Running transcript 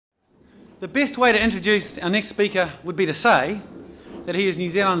The best way to introduce our next speaker would be to say that he is New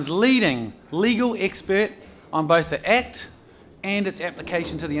Zealand's leading legal expert on both the Act and its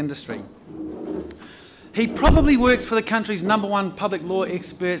application to the industry. He probably works for the country's #1 public law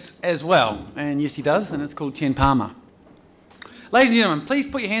experts as well, and yes he does, and it's called Chen Palmer. Ladies and gentlemen, please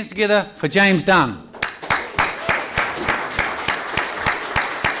put your hands together for James Dunne.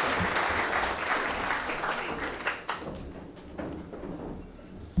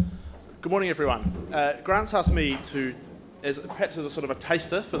 Good morning, everyone. Grant's asked me to, perhaps as a sort of a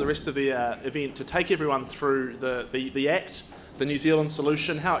taster for the rest of the event, to take everyone through the Act, the New Zealand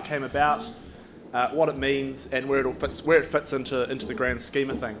solution, how it came about, what it means, and where it fits into the grand scheme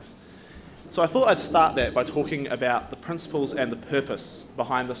of things. So I thought I'd start that by talking about the principles and the purpose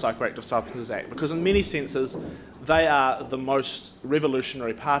behind the Psychoactive Substances Act, because in many senses they are the most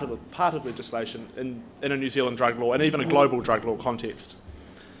revolutionary part of legislation in a New Zealand drug law and even a global drug law context.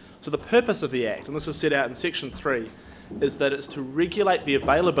 So the purpose of the Act, and this is set out in Section 3, is that it's to regulate the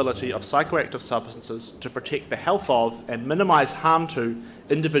availability of psychoactive substances to protect the health of and minimise harm to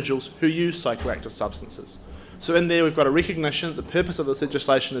individuals who use psychoactive substances. So in there we've got a recognition that the purpose of this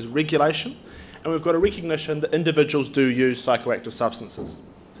legislation is regulation, and we've got a recognition that individuals do use psychoactive substances.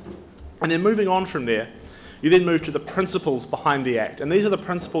 And then moving on from there, you then move to the principles behind the Act, and these are the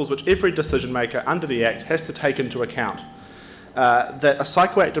principles which every decision maker under the Act has to take into account. That a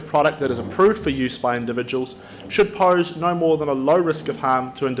psychoactive product that is approved for use by individuals should pose no more than a low risk of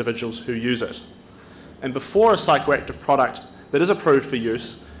harm to individuals who use it. And before a psychoactive product that is approved for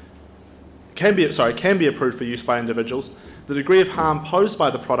use can be approved for use by individuals, the degree of harm posed by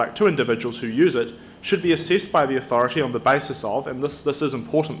the product to individuals who use it should be assessed by the authority on the basis of, and this is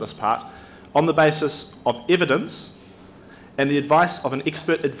important, this part, on the basis of evidence and the advice of an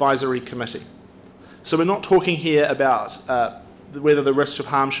expert advisory committee. So we're not talking here about whether the risk of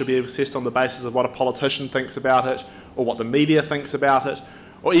harm should be assessed on the basis of what a politician thinks about it, or what the media thinks about it,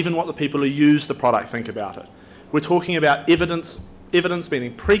 or even what the people who use the product think about it. We're talking about evidence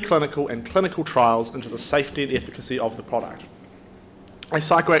meaning preclinical and clinical trials into the safety and efficacy of the product. A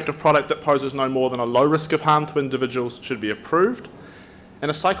psychoactive product that poses no more than a low risk of harm to individuals should be approved,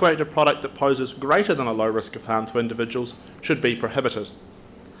 and a psychoactive product that poses greater than a low risk of harm to individuals should be prohibited.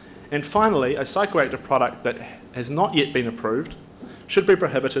 And finally, a psychoactive product that has not yet been approved should be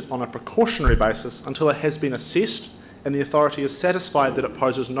prohibited on a precautionary basis until it has been assessed and the authority is satisfied that it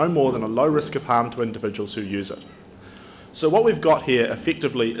poses no more than a low risk of harm to individuals who use it. So what we've got here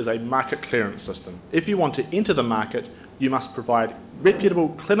effectively is a market clearance system. If you want to enter the market, you must provide reputable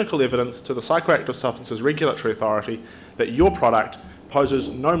clinical evidence to the Psychoactive Substances Regulatory Authority that your product poses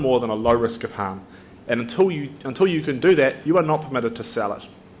no more than a low risk of harm. And until you can do that, you are not permitted to sell it.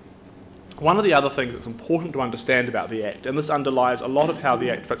 One of the other things that's important to understand about the Act, and this underlies a lot of how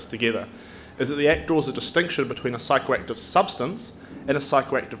the Act fits together, is that the Act draws a distinction between a psychoactive substance and a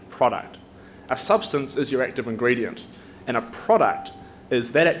psychoactive product. A substance is your active ingredient, and a product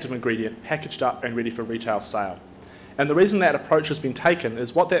is that active ingredient packaged up and ready for retail sale. And the reason that approach has been taken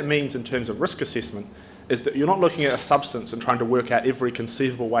is what that means in terms of risk assessment is that you're not looking at a substance and trying to work out every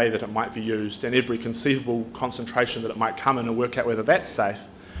conceivable way that it might be used and every conceivable concentration that it might come in and work out whether that's safe.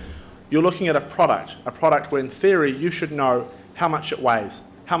 You're looking at a product where in theory you should know how much it weighs,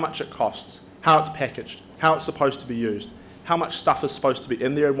 how much it costs, how it's packaged, how it's supposed to be used, how much stuff is supposed to be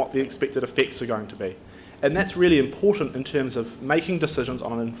in there and what the expected effects are going to be. And that's really important in terms of making decisions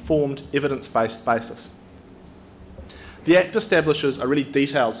on an informed, evidence-based basis. The Act establishes a really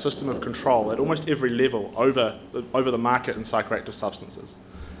detailed system of control at almost every level over the market in psychoactive substances.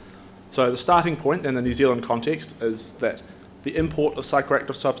 So the starting point in the New Zealand context is that the import of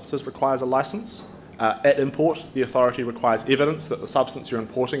psychoactive substances requires a licence. At import, the authority requires evidence that the substance you're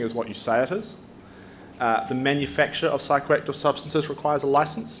importing is what you say it is. The manufacture of psychoactive substances requires a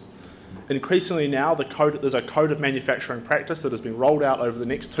licence. Increasingly now, there's a code of manufacturing practice that has been rolled out over the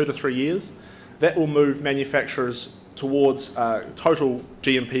next 2 to 3 years. That will move manufacturers towards total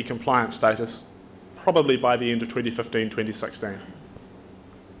GMP compliance status, probably by the end of 2015-2016.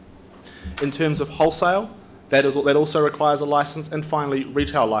 In terms of wholesale, that also requires a licence, and finally,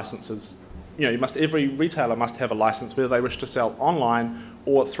 retail licences. Every retailer must have a licence whether they wish to sell online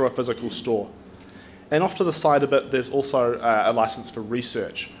or through a physical store. And off to the side a bit, there's also a licence for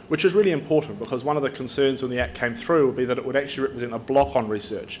research, which is really important because one of the concerns when the Act came through would be that it would actually represent a block on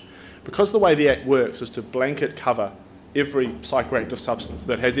research. Because the way the Act works is to blanket cover every psychoactive substance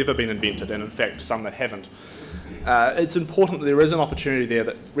that has ever been invented, and in fact some that haven't. It's important that there is an opportunity there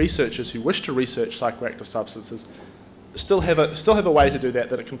that researchers who wish to research psychoactive substances still have a way to do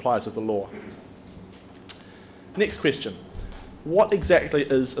that it complies with the law. Next question. What exactly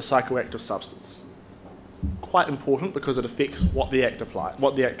is a psychoactive substance? Quite important because it affects what the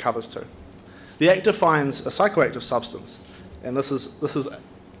Act covers to. The Act defines a psychoactive substance, and this is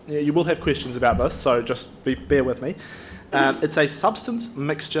you will have questions about this, so just bear with me. It's a substance,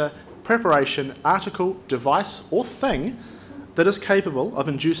 mixture, preparation, article, device, or thing that is capable of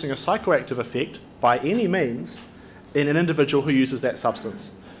inducing a psychoactive effect by any means in an individual who uses that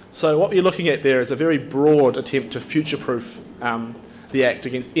substance. So what you're looking at there is a very broad attempt to future-proof the Act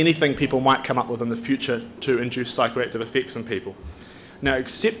against anything people might come up with in the future to induce psychoactive effects in people. Now,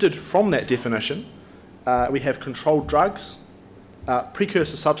 accepted from that definition, we have controlled drugs,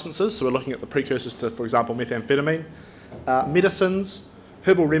 precursor substances, so we're looking at the precursors to, for example, methamphetamine, medicines,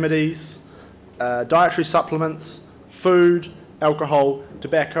 herbal remedies, dietary supplements, food, alcohol,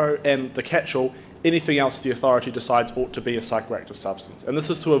 tobacco, and the catch-all, anything else the authority decides ought to be a psychoactive substance. And this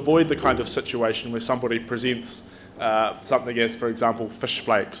is to avoid the kind of situation where somebody presents something as, for example, fish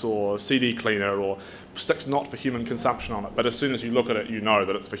flakes or CD cleaner or sticks not for human consumption on it, but as soon as you look at it, you know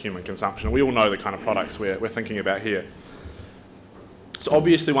that it's for human consumption. And we all know the kind of products we're thinking about here. So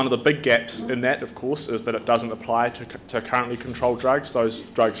obviously one of the big gaps in that, of course, is that it doesn't apply to currently controlled drugs. Those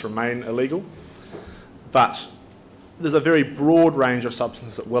drugs remain illegal. But there's a very broad range of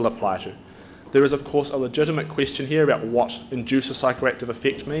substances it will apply to. There is, of course, a legitimate question here about what induce a psychoactive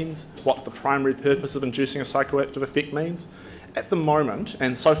effect means, what the primary purpose of inducing a psychoactive effect means. At the moment,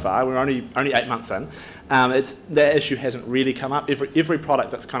 and so far, we're only 8 months in, that issue hasn't really come up. Every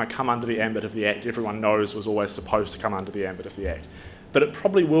product that's kind of come under the ambit of the Act, everyone knows was always supposed to come under the ambit of the Act. But it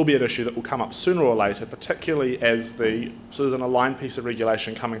probably will be an issue that will come up sooner or later, particularly as so there's an aligned piece of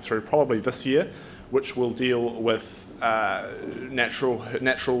regulation coming through probably this year, which will deal with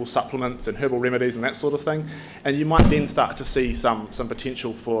natural supplements and herbal remedies and that sort of thing, and you might then start to see some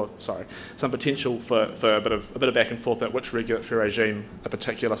potential for a bit of back and forth at which regulatory regime a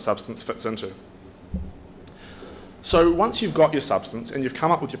particular substance fits into. So once you've got your substance and you've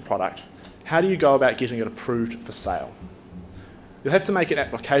come up with your product, how do you go about getting it approved for sale? You'll have to make an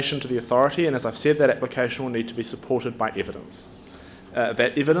application to the authority, and as I've said, that application will need to be supported by evidence.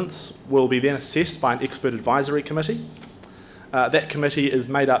 That evidence will be then assessed by an expert advisory committee. That committee is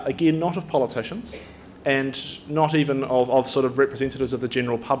made up, again, not of politicians and not even of sort of representatives of the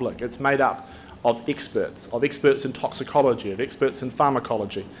general public. It's made up of experts in toxicology, of experts in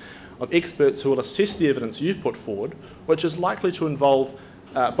pharmacology, of experts who will assess the evidence you've put forward, which is likely to involve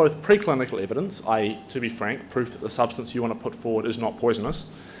both preclinical evidence, i.e., to be frank, proof that the substance you want to put forward is not poisonous,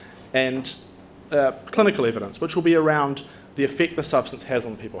 and clinical evidence, which will be around the effect the substance has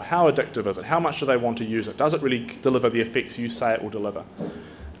on people. How addictive is it? How much do they want to use it? Does it really deliver the effects you say it will deliver?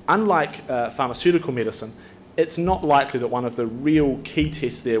 Unlike pharmaceutical medicine, it's not likely that one of the real key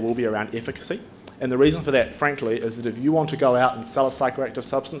tests there will be around efficacy. And the reason for that, frankly, is that if you want to go out and sell a psychoactive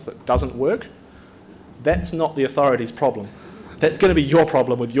substance that doesn't work, that's not the authority's problem. That's going to be your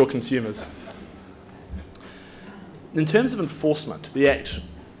problem with your consumers. In terms of enforcement, the Act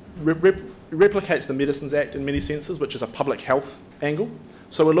replicates the Medicines Act in many senses, which is a public health angle.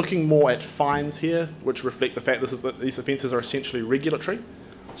 So we're looking more at fines here, which reflect the fact that these offences are essentially regulatory.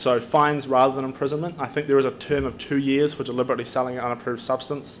 So fines rather than imprisonment. I think there is a term of 2 years for deliberately selling an unapproved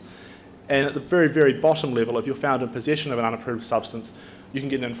substance. And at the very, very bottom level, if you're found in possession of an unapproved substance, you can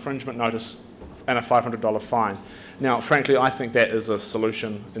get an infringement notice and a $500 fine. Now, frankly, I think that is a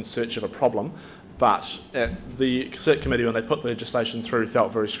solution in search of a problem. But the Cert Committee, when they put the legislation through,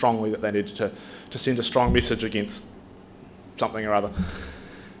 felt very strongly that they needed to send a strong message against something or other.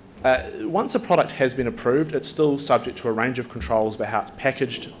 Once a product has been approved, it's still subject to a range of controls about how it's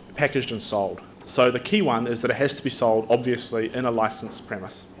packaged and sold. So the key one is that it has to be sold, obviously, in a licensed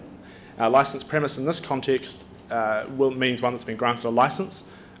premise. A licensed premise in this context means one that's been granted a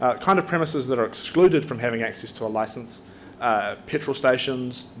license. Kind of premises that are excluded from having access to a license, petrol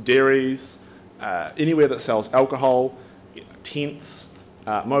stations, dairies, anywhere that sells alcohol, tents,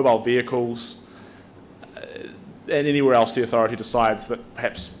 mobile vehicles, and anywhere else the authority decides that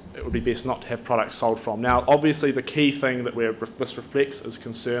perhaps it would be best not to have products sold from. Now, obviously, the key thing that this reflects is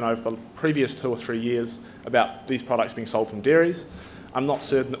concern over the previous 2 or 3 years about these products being sold from dairies. I'm not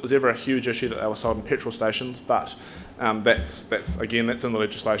certain it was ever a huge issue that they were sold in petrol stations, but that's in the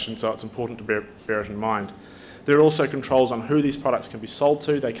legislation, so it's important to bear it in mind. There are also controls on who these products can be sold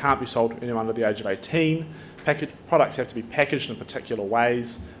to. They can't be sold to anyone under the age of 18. Products have to be packaged in particular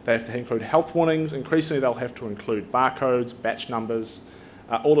ways. They have to include health warnings. Increasingly, they'll have to include barcodes, batch numbers,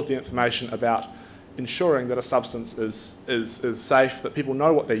 all of the information about ensuring that a substance is safe, that people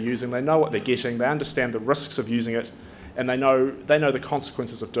know what they're using, they know what they're getting, they understand the risks of using it, and they know the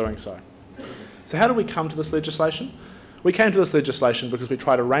consequences of doing so. So how do we come to this legislation? We came to this legislation because we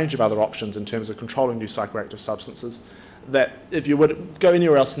tried a range of other options in terms of controlling new psychoactive substances that, if you would go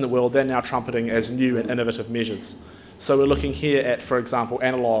anywhere else in the world, they're now trumpeting as new and innovative measures. So we're looking here at, for example,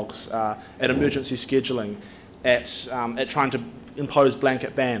 analogues, at emergency scheduling, at trying to impose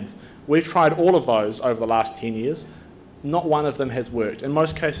blanket bans. We've tried all of those over the last 10 years. Not one of them has worked. In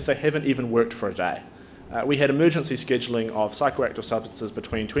most cases, they haven't even worked for a day. We had emergency scheduling of psychoactive substances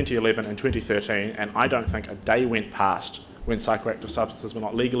between 2011 and 2013, and I don't think a day went past when psychoactive substances were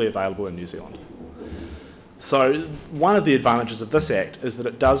not legally available in New Zealand. So one of the advantages of this Act is that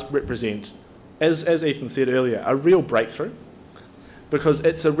it does represent, as Ethan said earlier, a real breakthrough, because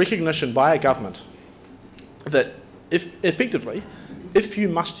it's a recognition by a government that effectively, if you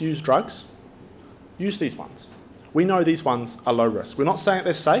must use drugs, use these ones. We know these ones are low risk. We're not saying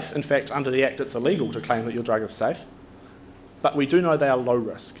they're safe. In fact, under the Act, it's illegal to claim that your drug is safe. But we do know they are low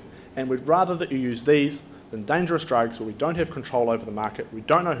risk. And we'd rather that you use these than dangerous drugs where we don't have control over the market, we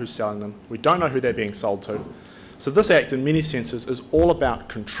don't know who's selling them, we don't know who they're being sold to. So this Act, in many senses, is all about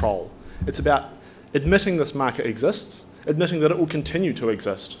control. It's about admitting this market exists, admitting that it will continue to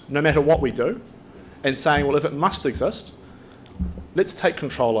exist, no matter what we do, and saying, well, if it must exist, let's take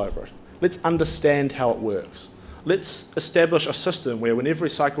control over it. Let's understand how it works. Let's establish a system where when every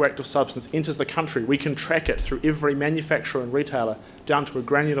psychoactive substance enters the country, we can track it through every manufacturer and retailer down to a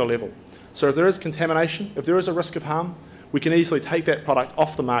granular level. So if there is contamination, if there is a risk of harm, we can easily take that product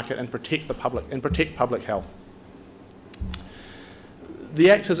off the market and protect the public and protect public health.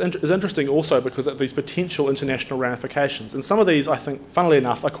 The Act is interesting also because of these potential international ramifications. And some of these, I think, funnily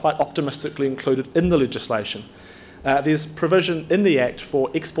enough, are quite optimistically included in the legislation. There's provision in the Act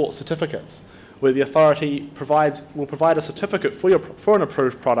for export certificates, where the authority will provide a certificate for an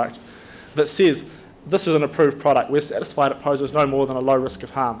approved product that says, this is an approved product, we're satisfied it poses no more than a low risk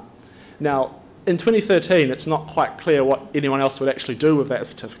of harm. Now, in 2013, it's not quite clear what anyone else would actually do with that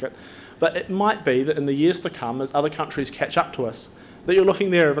certificate, but it might be that in the years to come, as other countries catch up to us, that you're looking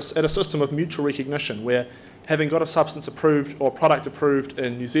there at a system of mutual recognition, where having got a substance approved or product approved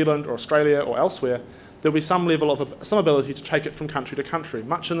in New Zealand or Australia or elsewhere, there'll be some level of some ability to take it from country to country,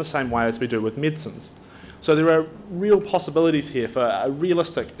 much in the same way as we do with medicines. So there are real possibilities here for a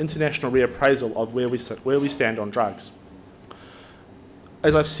realistic international reappraisal of where we sit, where we stand on drugs.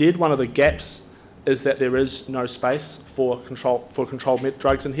 As I've said, one of the gaps is that there is no space for controlled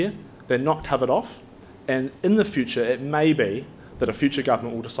drugs in here. They're not covered off, and in the future it may be that a future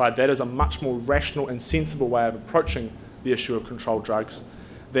government will decide that is a much more rational and sensible way of approaching the issue of controlled drugs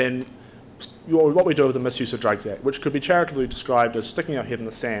than what we do with the Misuse of Drugs Act, which could be charitably described as sticking our head in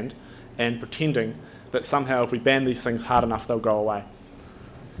the sand and pretending that somehow if we ban these things hard enough, they'll go away.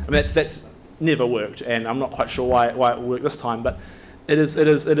 I mean, that's never worked, and I'm not quite sure why it will work this time, but this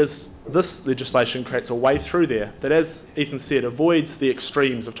legislation creates a way through there that, as Ethan said, avoids the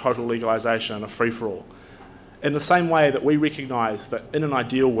extremes of total legalisation and a free-for-all. In the same way that we recognise that in an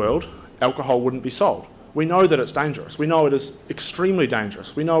ideal world, alcohol wouldn't be sold. We know that it's dangerous. We know it is extremely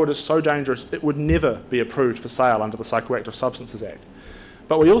dangerous. We know it is so dangerous it would never be approved for sale under the Psychoactive Substances Act.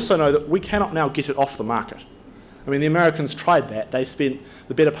 But we also know that we cannot now get it off the market. I mean, the Americans tried that. They spent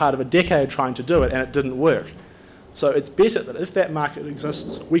the better part of a decade trying to do it, and it didn't work. So it's better that if that market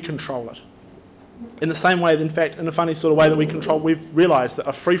exists, we control it. In the same way, in fact, in a funny sort of way that we've realised that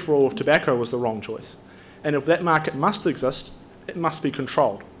a free-for-all of tobacco was the wrong choice. And if that market must exist, it must be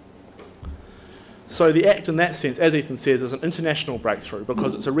controlled. So the Act, in that sense, as Ethan says, is an international breakthrough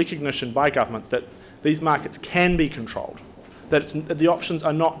because it's a recognition by government that these markets can be controlled, that the options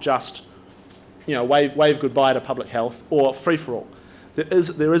are not just, wave goodbye to public health or free-for-all.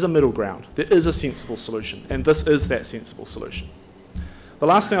 There is a middle ground. There is a sensible solution, and this is that sensible solution. The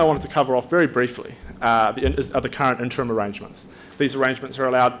last thing I wanted to cover off very briefly are the current interim arrangements. These arrangements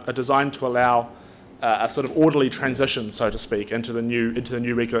are designed to allow a sort of orderly transition, so to speak, into the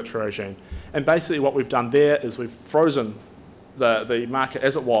new regulatory regime. And basically what we've done there is we've frozen the market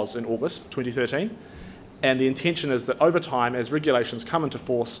as it was in August 2013, and the intention is that over time, as regulations come into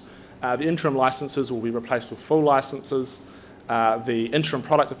force, the interim licences will be replaced with full licences. The interim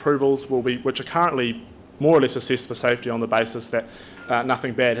product approvals which are currently more or less assessed for safety on the basis that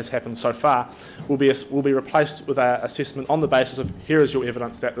nothing bad has happened so far, will be replaced with an assessment on the basis of here is your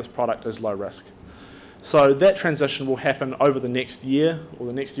evidence that this product is low risk. So that transition will happen over the next year or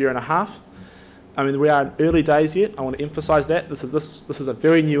the next year and a half. I mean, we are in early days yet. I want to emphasise that. This is a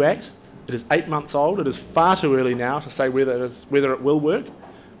very new Act. It is 8 months old. It is far too early now to say whether it will work,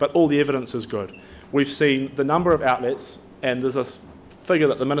 but all the evidence is good. We've seen the number of outlets, and there's a figure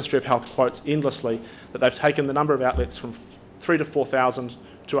that the Ministry of Health quotes endlessly, that they've taken the number of outlets from 3,000 to 4,000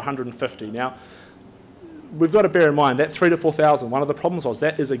 to 150. Now, we've got to bear in mind that 3,000 to 4,000, one of the problems was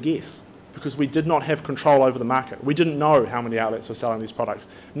that is a guess, because we did not have control over the market. We didn't know how many outlets were selling these products.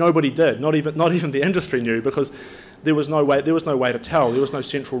 Nobody did, not even the industry knew, because there was no way to tell. There was no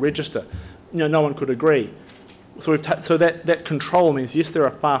central register. No one could agree. So that control means, yes, there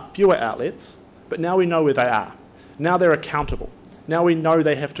are far fewer outlets, but now we know where they are. Now they're accountable. Now we know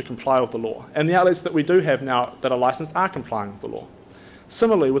they have to comply with the law. And the outlets that we do have now that are licensed are complying with the law.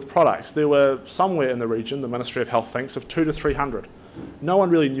 Similarly, with products, there were somewhere in the region, the Ministry of Health thinks, of 200 to 300. No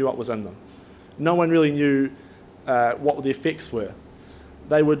one really knew what was in them. No one really knew what the effects were.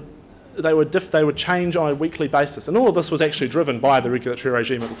 They would change on a weekly basis. And all of this was actually driven by the regulatory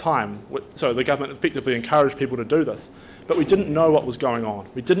regime at the time. So the government effectively encouraged people to do this. But we didn't know what was going on.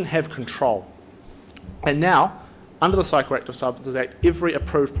 We didn't have control. And now, under the Psychoactive Substances Act, every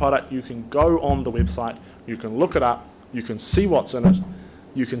approved product, you can go on the website, you can look it up, you can see what's in it,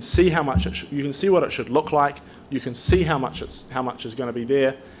 you can see how much you can see what it should look like, you can see how much is going to be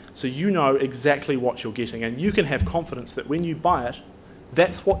there, so you know exactly what you're getting, and you can have confidence that when you buy it,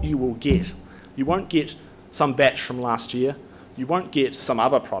 that's what you will get. You won't get some batch from last year, you won't get some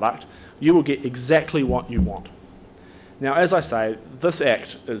other product, you will get exactly what you want. Now, as I say, this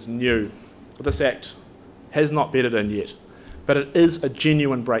Act is new. This Act has not bedded in yet, but it is a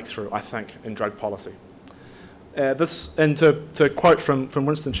genuine breakthrough, I think, in drug policy. To quote from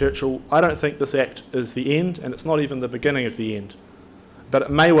Winston Churchill, I don't think this Act is the end, and it's not even the beginning of the end, but it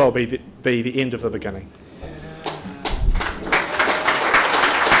may well be the end of the beginning.